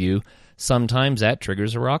above you, sometimes that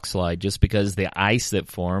triggers a rock slide just because the ice that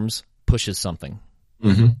forms pushes something.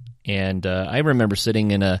 And I remember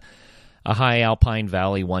sitting in a high alpine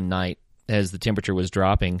valley one night as the temperature was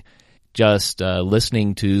dropping, just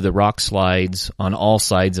listening to the rock slides on all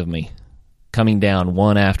sides of me, coming down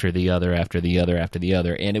one after the other, after the other, after the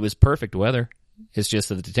other. And it was perfect weather. It's just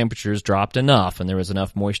that the temperatures dropped enough and there was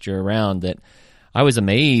enough moisture around that I was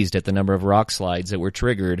amazed at the number of rock slides that were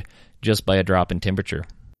triggered just by a drop in temperature.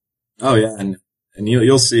 Oh yeah. And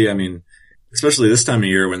you'll see, I mean, especially this time of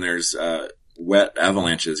year when there's, wet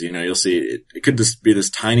avalanches, you'll see it could just be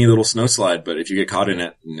this tiny little snow slide, but if you get caught in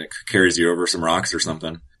it and it carries you over some rocks or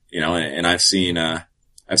something, and I've seen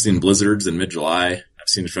blizzards in mid-July. I've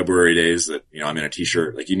seen February days that, I'm in a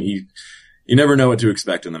t-shirt. Like you never know what to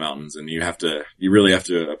expect in the mountains, and you really have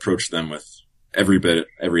to approach them with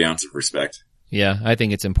every ounce of respect. Yeah, I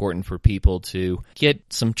think it's important for people to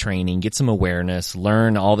get some training, get some awareness,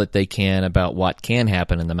 learn all that they can about what can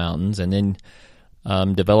happen in the mountains, and then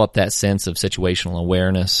develop that sense of situational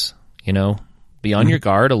awareness, be on your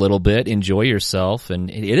guard a little bit, enjoy yourself. And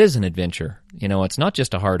it is an adventure. It's not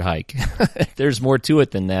just a hard hike. There's more to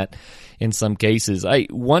it than that in some cases.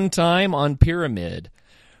 One time on Pyramid,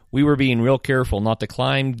 we were being real careful not to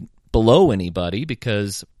climb below anybody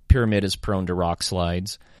because Pyramid is prone to rock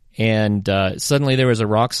slides. And suddenly there was a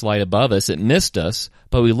rock slide above us. It missed us,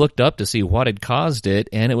 but we looked up to see what had caused it,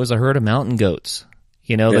 and it was a herd of mountain goats.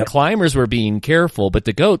 The climbers were being careful, but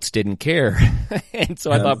the goats didn't care. And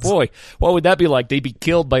so I thought, boy, what would that be like? They'd be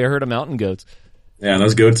killed by a herd of mountain goats. Yeah, and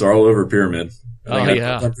those goats are all over Pyramid. I've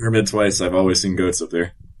done Pyramid twice. I've always seen goats up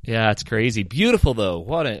there. Yeah, it's crazy. Beautiful, though.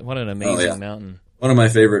 What an amazing mountain. One of my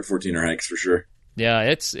favorite 14er hikes for sure. Yeah,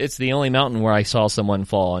 it's the only mountain where I saw someone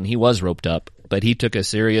fall, and he was roped up. But he took a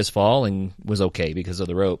serious fall and was okay because of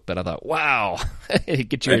the rope. But I thought, wow, it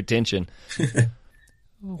gets your attention.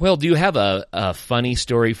 Well, do you have a funny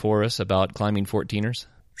story for us about climbing 14ers?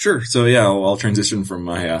 Sure. So yeah, I'll transition from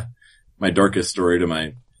my darkest story to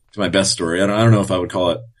my best story. I don't know if I would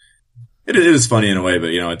call it. It is funny in a way,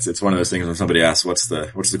 but it's one of those things when somebody asks, what's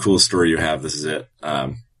the coolest story you have? This is it.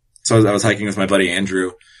 So I was hiking with my buddy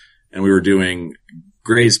Andrew, and we were doing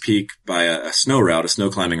Gray's Peak by a snow route, a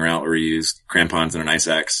snow climbing route where we used crampons and an ice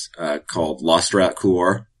axe, called Lost Rat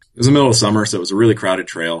Couloir. It was the middle of summer, so it was a really crowded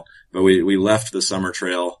trail. But we left the summer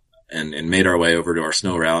trail and made our way over to our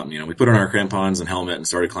snow route. And, we put on our crampons and helmet and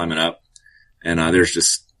started climbing up. And, there's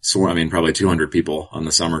just probably 200 people on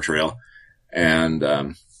the summer trail. And,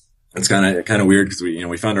 it's kind of weird because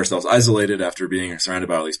we found ourselves isolated after being surrounded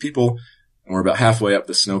by all these people. And we're about halfway up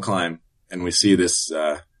the snow climb, and we see this,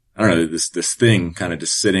 this thing kind of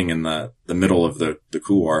just sitting in the middle of the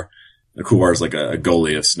couloir. The couloir is like a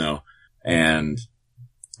gully of snow. And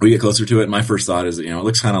we get closer to it, and my first thought is that, it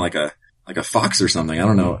looks kind of like a fox or something. I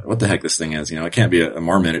don't know what the heck this thing is. It can't be a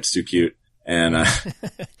marmot. It's too cute. And, and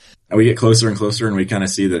we get closer and closer, and we kind of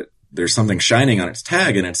see that there's something shining on its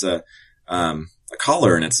tag, and it's a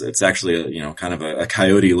collar, and it's actually kind of a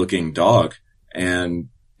coyote looking dog. And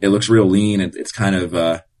it looks real lean. It's kind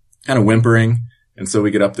of whimpering. And so we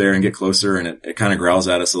get up there and get closer, and it kind of growls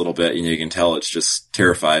at us a little bit. You can tell it's just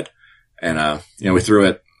terrified. And, we threw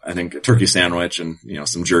it, I think, a turkey sandwich and,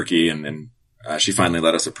 some jerky, and she finally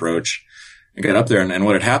let us approach and get up there. And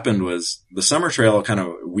what had happened was the summer trail kind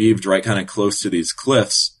of weaved right kind of close to these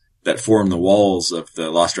cliffs that form the walls of the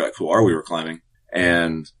Lost Rat Couloir we were climbing.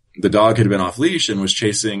 And the dog had been off leash and was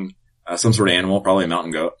chasing some sort of animal, probably a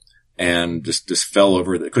mountain goat, and just fell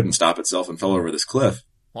over. It couldn't stop itself and fell over this cliff.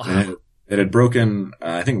 Wow. And it had broken,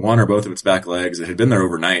 I think, one or both of its back legs. It had been there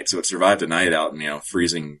overnight, so it survived a night out in,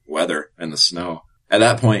 freezing weather and the snow. At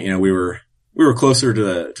that point, we were closer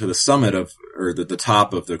to the summit or the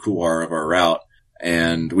top of the couloir of our route,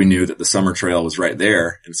 and we knew that the summer trail was right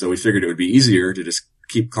there. And so we figured it would be easier to just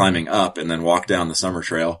keep climbing up and then walk down the summer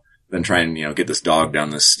trail than try and, get this dog down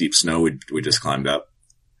this steep snow we just climbed up.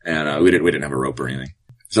 And, we didn't have a rope or anything.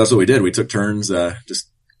 So that's what we did. We took turns, just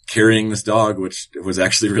carrying this dog, which was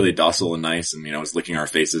actually really docile and nice, and, was licking our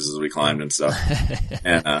faces as we climbed and stuff.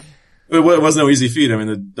 And, it was no easy feat. I mean,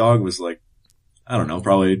 the dog was like, I don't know,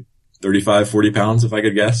 probably 35, 40 pounds, if I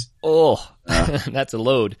could guess. Oh, that's a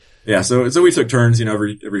load. Yeah. So we took turns,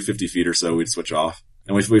 every 50 feet or so we'd switch off,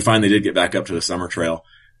 and we finally did get back up to the summer trail.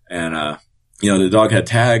 And, the dog had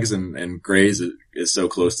tags, and Gray's is so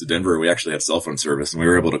close to Denver. We actually had cell phone service, and we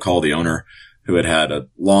were able to call the owner, who had a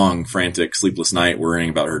long, frantic, sleepless night worrying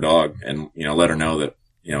about her dog, and, let her know that,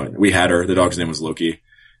 we had her. The dog's name was Loki,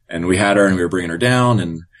 and we had her, and we were bringing her down,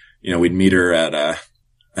 and, we'd meet her at,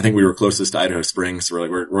 I think we were closest to Idaho Springs. So we're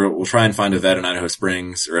like, we'll try and find a vet in Idaho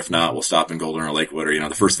Springs, or if not, we'll stop in Golden or Lakewood, or,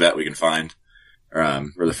 the first vet we can find,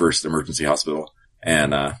 or the first emergency hospital.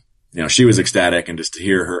 And, she was ecstatic, and just to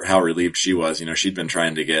hear how relieved she was, she'd been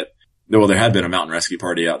trying to there had been a mountain rescue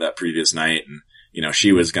party out that previous night, and,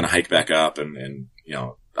 she was going to hike back up, and,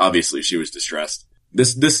 obviously she was distressed.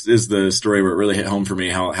 This is the story where it really hit home for me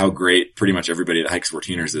how great pretty much everybody that hikes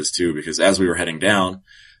 14ers is too, because as we were heading down,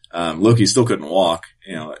 Loki still couldn't walk,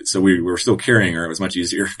 so we were still carrying her. It was much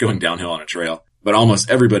easier going downhill on a trail, but almost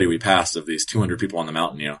everybody we passed of these 200 people on the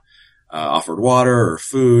mountain, offered water or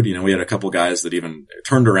food. We had a couple guys that even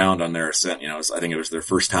turned around on their ascent. I think it was their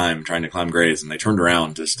first time trying to climb grades, and they turned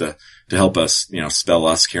around just to help us, spell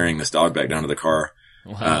us carrying this dog back down to the car.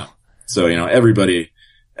 Wow. So, everybody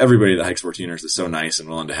that hikes 14ers is so nice and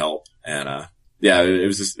willing to help. And,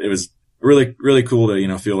 it was really, really cool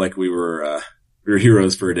to, feel like we were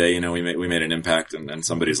heroes for a day. We made an impact in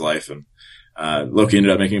somebody's life, and, Loki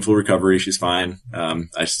ended up making full recovery. She's fine.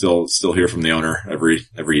 I still hear from the owner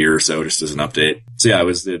every year or so, just as an update. So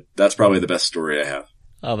yeah, that's probably the best story I have.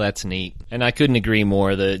 Oh, that's neat. And I couldn't agree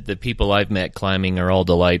more. The people I've met climbing are all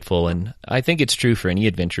delightful. And I think it's true for any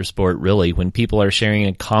adventure sport, really. When people are sharing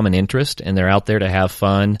a common interest and they're out there to have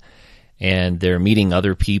fun and they're meeting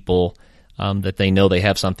other people, that they know they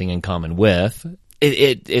have something in common with,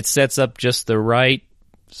 it sets up just the right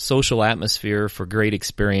social atmosphere for great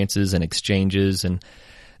experiences and exchanges, and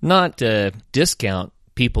not to discount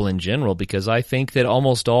people in general, because I think that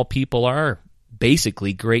almost all people are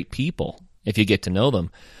basically great people if you get to know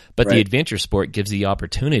them. But right. The adventure sport gives the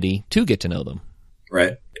opportunity to get to know them.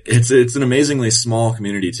 Right. It's an amazingly small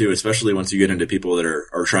community too, especially once you get into people that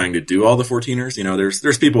are trying to do all the 14ers.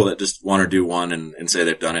 There's people that just want to do one and say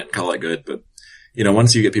they've done it and call it good. But,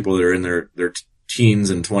 once you get people that are in their teens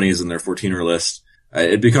and 20s in their 14er list,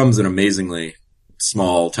 it becomes an amazingly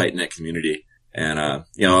small, tight-knit community. And,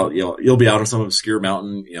 you'll be out on some obscure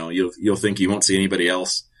mountain, you'll think you won't see anybody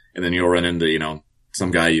else. And then you'll run into,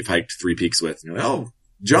 some guy you've hiked 3 peaks with. And you're like, oh,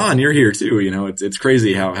 John, you're here too. It's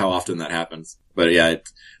crazy how often that happens. But yeah,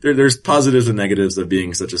 there's positives and negatives of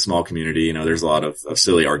being such a small community. There's a lot of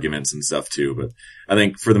silly arguments and stuff too. But I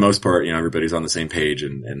think for the most part, everybody's on the same page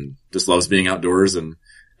and just loves being outdoors and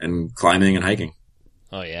climbing and hiking.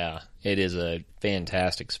 Oh yeah. It is a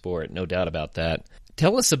fantastic sport, no doubt about that.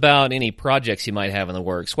 Tell us about any projects you might have in the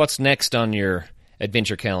works. What's next on your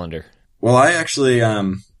adventure calendar? Well, I actually,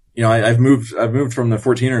 I've moved from the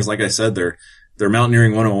 14ers. Like I said, they're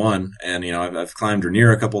Mountaineering 101, and I've climbed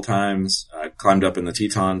Rainier a couple times. I've climbed up in the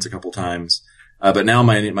Tetons a couple times. But now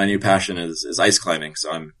my new passion is ice climbing.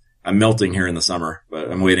 So I'm melting here in the summer,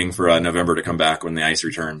 but I'm waiting for November to come back when the ice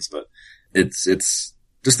returns. But it's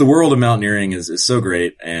just the world of mountaineering is so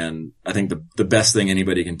great. And I think the best thing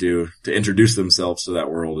anybody can do to introduce themselves to that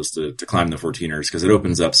world is to climb the 14ers, because it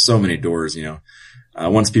opens up so many doors.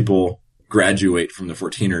 Once people graduate from the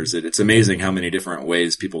 14ers, it's amazing how many different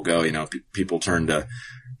ways people go. People turn to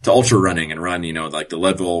ultra running and run, like the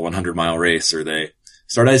Leadville 100-mile race, or they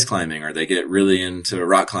start ice climbing, or they get really into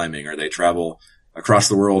rock climbing, or they travel across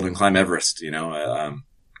the world and climb Everest.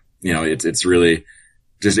 It's really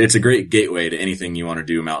just, it's a great gateway to anything you want to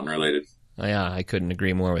do mountain related. Yeah, I couldn't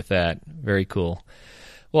agree more with that. Very cool.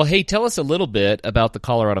 Well, hey, tell us a little bit about the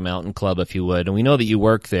Colorado Mountain Club, if you would. And we know that you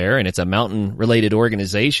work there, and it's a mountain-related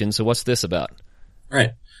organization, so what's this about?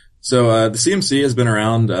 Right. So the CMC has been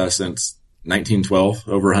around since 1912,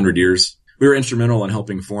 over 100 years. We were instrumental in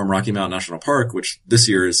helping form Rocky Mountain National Park, which this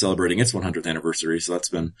year is celebrating its 100th anniversary, so that's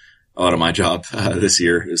been a lot of my job this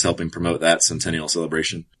year, is helping promote that centennial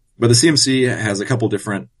celebration. But the CMC has a couple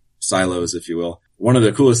different silos, if you will. One of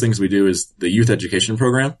the coolest things we do is the youth education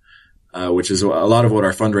program, which is a lot of what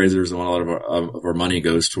our fundraisers and a lot of our money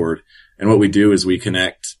goes toward. And what we do is we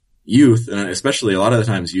connect youth, and especially a lot of the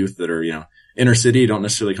times youth that are, inner city, don't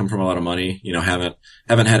necessarily come from a lot of money, haven't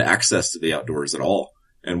had access to the outdoors at all.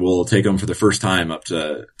 and we'll take them for the first time up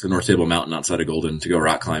to North Table Mountain outside of Golden to go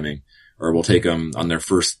rock climbing, or we'll take them on their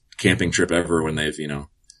first camping trip ever when they've,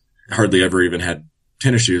 hardly ever even had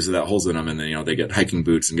tennis shoes without holes in them. And then, they get hiking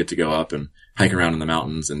boots and get to go up and hike around in the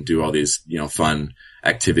mountains and do all these, fun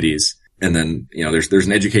activities. And then, there's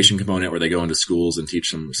an education component where they go into schools and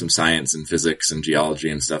teach them some science and physics and geology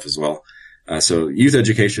and stuff as well. So youth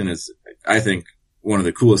education is, I think, one of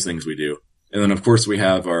the coolest things we do. And then, of course, we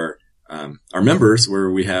have our members,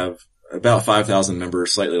 where we have about 5,000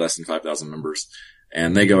 members, slightly less than 5,000 members.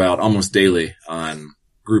 And they go out almost daily on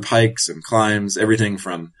group hikes and climbs, everything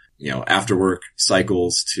from, after work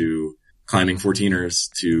cycles to climbing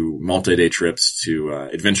 14ers to multi-day trips to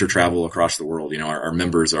adventure travel across the world. Our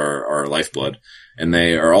members are our lifeblood, and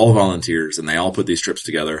they are all volunteers, and they all put these trips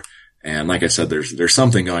together. And like I said, there's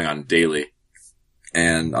something going on daily.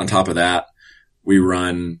 And on top of that, we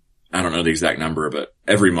run, I don't know the exact number, but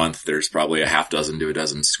every month there's probably a half dozen to a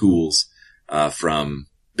dozen schools, from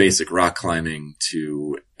basic rock climbing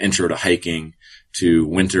to intro to hiking to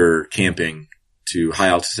winter camping to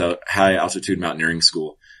high altitude mountaineering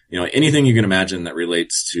school. Anything you can imagine that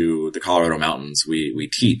relates to the Colorado mountains, we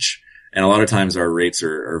teach. And a lot of times our rates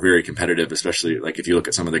are very competitive, especially like if you look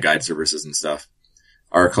at some of the guide services and stuff.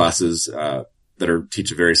 Our classes, that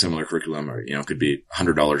teach a very similar curriculum are, could be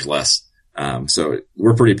 $100 less. So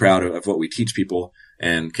we're pretty proud of what we teach people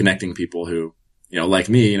and connecting people who, like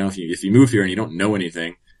me, if you move here and you don't know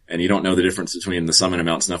anything and you don't know the difference between the summit of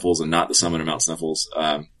Mount Sniffles and not the summit of Mount Sniffles,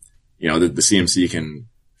 the CMC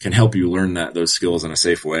can help you learn those skills in a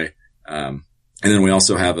safe way. And then we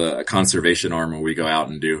also have a conservation arm where we go out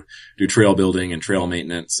and do trail building and trail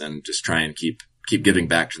maintenance and just try and keep giving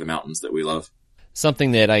back to the mountains that we love.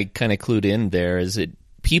 Something that I kind of clued in there is that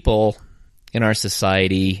people in our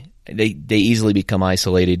society, they easily become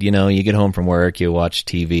isolated. You get home from work, you watch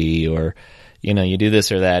TV, or, you do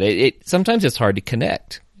this or that. Sometimes it's hard to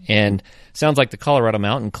connect. And sounds like the Colorado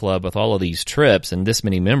Mountain Club, with all of these trips and this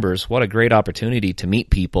many members, what a great opportunity to meet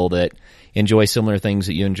people that enjoy similar things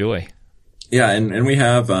that you enjoy. Yeah. And we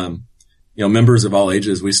have, members of all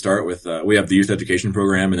ages. We start with, we have the youth education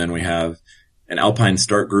program, and then we have an Alpine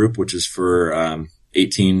Start group, which is for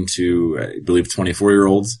 18 to, I believe,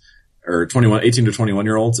 24-year-olds, or 18 to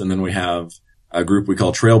 21-year-olds. And then we have a group we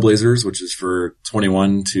call Trailblazers, which is for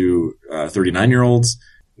 21 to 39-year-olds.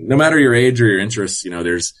 No matter your age or your interests,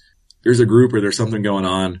 there's a group or there's something going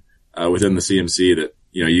on within the CMC that,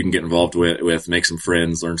 you can get involved with, make some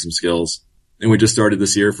friends, learn some skills. And we just started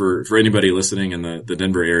this year for anybody listening in the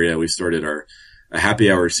Denver area. We started a happy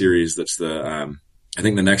hour series. That's I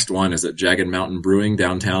think the next one is at Jagged Mountain Brewing in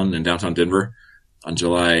downtown Denver on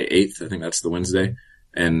July 8th. I think that's the Wednesday.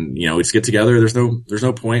 And, we just get together. There's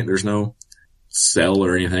no point. There's no sell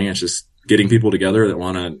or anything. It's just getting people together that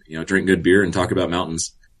want to, drink good beer and talk about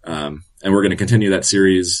mountains. And we're going to continue that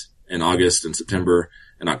series in August and September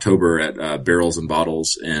and October at Barrels and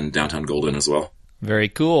Bottles in downtown Golden as well. Very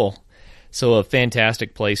cool. So a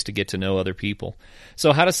fantastic place to get to know other people.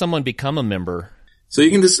 So how does someone become a member? So you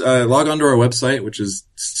can just log onto our website, which is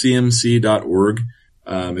cmc.org.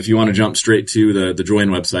 If you want to jump straight to the join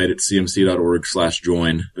website, it's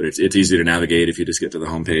cmc.org/join, but it's easy to navigate if you just get to the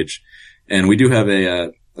homepage. And we do have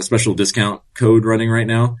a special discount code running right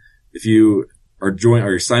now. If you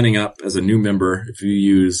you're signing up as a new member, if you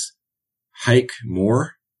use Hike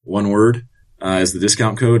More, one word, as the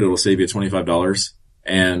discount code, it'll save you $25.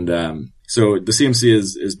 And so the CMC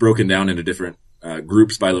is broken down into different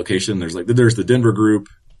groups by location. There's the Denver group,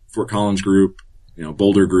 Fort Collins group,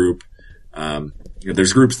 Boulder group.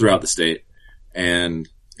 There's groups throughout the state, and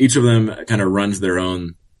each of them kind of runs their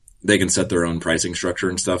own. They can set their own pricing structure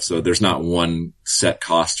and stuff. So there's not one set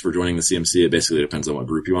cost for joining the CMC. It basically depends on what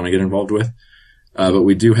group you want to get involved with. But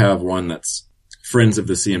we do have one that's Friends of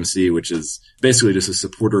the CMC, which is basically just a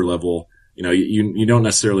supporter level. You don't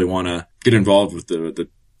necessarily want to get involved with the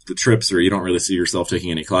trips, or you don't really see yourself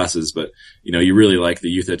taking any classes, but you really like the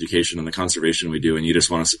youth education and the conservation we do, and you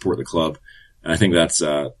just want to support the club. And I think that's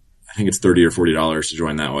I think it's $30 or $40 to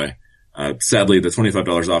join that way. Sadly, the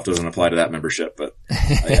 $25 off doesn't apply to that membership, but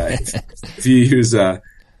if you use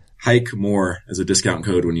Hike More as a discount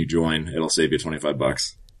code when you join, it'll save you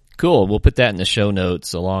 $25. Cool. We'll put that in the show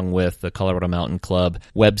notes along with the Colorado Mountain Club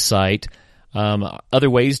website. Other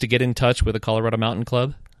ways to get in touch with the Colorado Mountain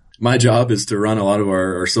Club? My job is to run a lot of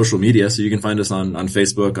our social media, so you can find us on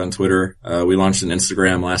Facebook, on Twitter. We launched an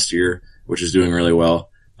Instagram last year, which is doing really well.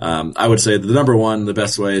 I would say the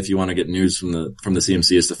best way if you want to get news from the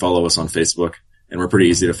CMC is to follow us on Facebook, and we're pretty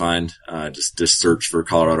easy to find. Just search for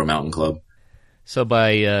Colorado Mountain Club. So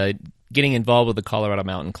by getting involved with the Colorado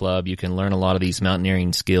Mountain Club, you can learn a lot of these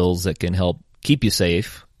mountaineering skills that can help keep you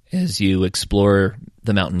safe as you explore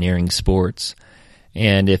the mountaineering sports.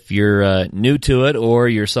 And if you're new to it, or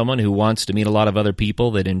you're someone who wants to meet a lot of other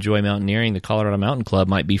people that enjoy mountaineering, the Colorado Mountain Club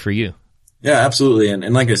might be for you. Yeah, absolutely.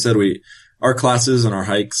 And like I said, our classes and our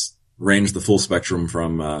hikes range the full spectrum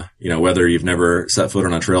from, whether you've never set foot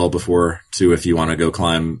on a trail before to if you want to go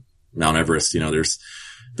climb Mount Everest.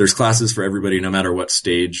 There's classes for everybody, no matter what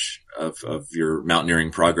stage of your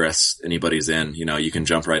mountaineering progress anybody's in. You can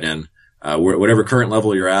jump right in, whatever current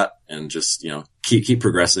level you're at, and just, keep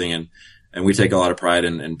progressing. And we take a lot of pride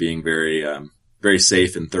in being very, very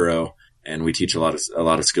safe and thorough. And we teach a lot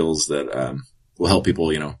of skills that, will help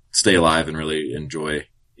people, stay alive and really enjoy,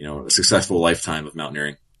 a successful lifetime of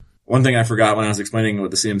mountaineering. One thing I forgot when I was explaining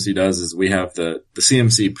what the CMC does is we have the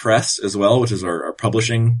CMC Press as well, which is our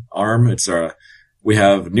publishing arm. We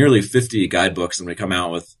have nearly 50 guidebooks, and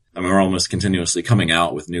we're almost continuously coming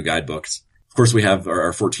out with new guidebooks. Of course, we have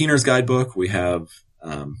our 14ers guidebook. We have,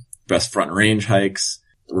 best front range hikes.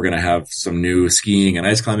 We're going to have some new skiing and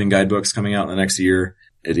ice climbing guidebooks coming out in the next year.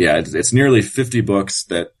 It's nearly 50 books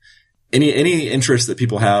that any interest that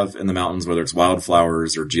people have in the mountains, whether it's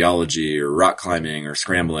wildflowers or geology or rock climbing or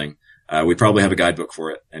scrambling, we probably have a guidebook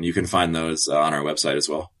for it, and you can find those on our website as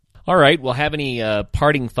well. All right. Well, have any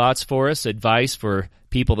parting thoughts for us, advice for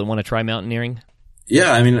people that want to try mountaineering?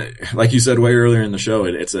 Yeah, I mean, like you said way earlier in the show,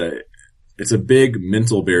 it's a big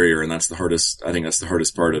mental barrier, and I think that's the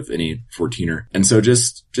hardest part of any 14er. And so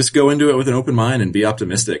just go into it with an open mind and be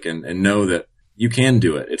optimistic and know that you can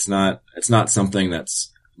do it. It's not something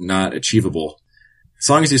that's not achievable. As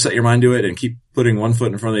long as you set your mind to it and keep putting one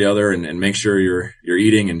foot in front of the other and make sure you're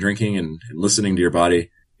eating and drinking and listening to your body,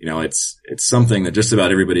 it's something that just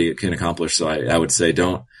about everybody can accomplish. So I would say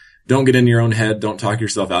don't get in your own head. Don't talk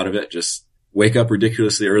yourself out of it. Just wake up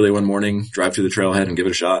ridiculously early one morning, drive to the trailhead and give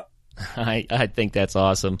it a shot. I think that's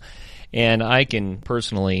awesome. And I can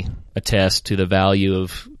personally attest to the value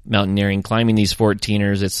of mountaineering, climbing these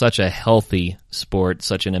 14ers. It's such a healthy sport,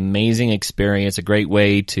 such an amazing experience, a great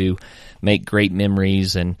way to make great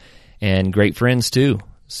memories and great friends too.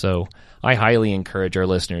 So I highly encourage our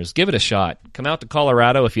listeners, give it a shot. Come out to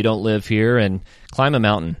Colorado if you don't live here and climb a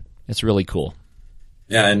mountain. It's really cool.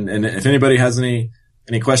 Yeah, and if anybody has any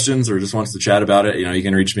questions or just wants to chat about it, you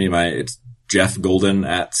can reach me. It's Jeff Golden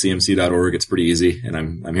at cmc.org. It's pretty easy, and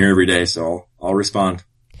I'm here every day, so I'll respond.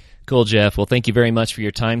 Cool, Jeff. Well, thank you very much for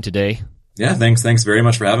your time today. Yeah, thanks very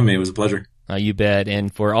much for having me. It was a pleasure. You bet.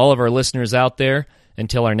 And for all of our listeners out there,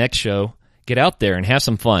 until our next show, get out there and have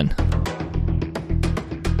some fun.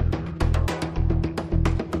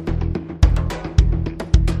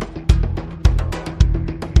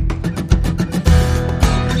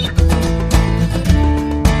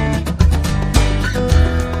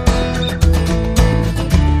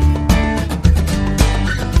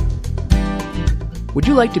 Would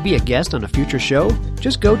you like to be a guest on a future show?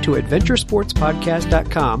 Just go to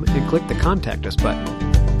AdventureSportsPodcast.com and click the Contact Us button.